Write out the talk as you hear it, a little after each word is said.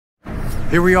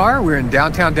Here we are, we're in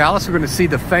downtown Dallas. We're going to see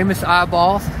the famous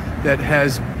eyeball that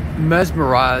has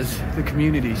mesmerized the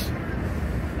communities.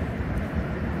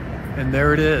 And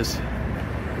there it is,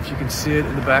 if you can see it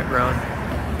in the background.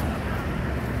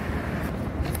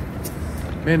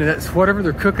 Man, that's whatever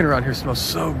they're cooking around here smells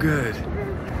so good.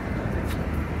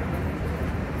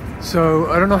 So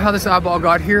I don't know how this eyeball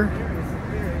got here.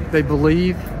 They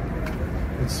believe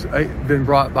it's been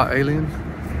brought by aliens.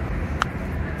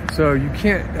 So you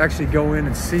can't actually go in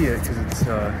and see it because it's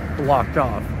blocked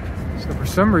off. So for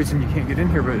some reason you can't get in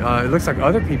here, but it looks like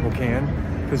other people can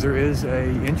because there is a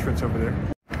entrance over there.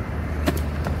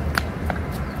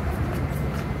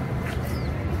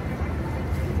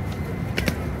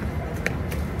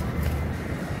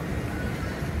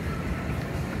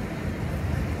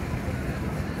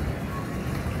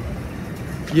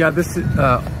 Yeah,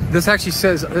 this actually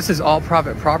says this is all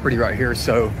private property right here.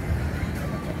 So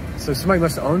somebody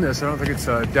must own this. I don't think it's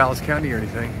Dallas County or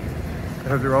anything. They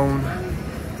have their own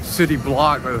city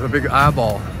block with a big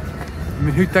eyeball. I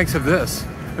mean, who thinks of this?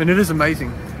 And it is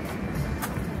amazing.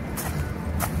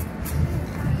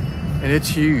 And it's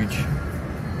huge.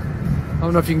 I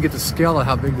don't know if you can get the scale of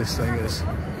how big this thing is.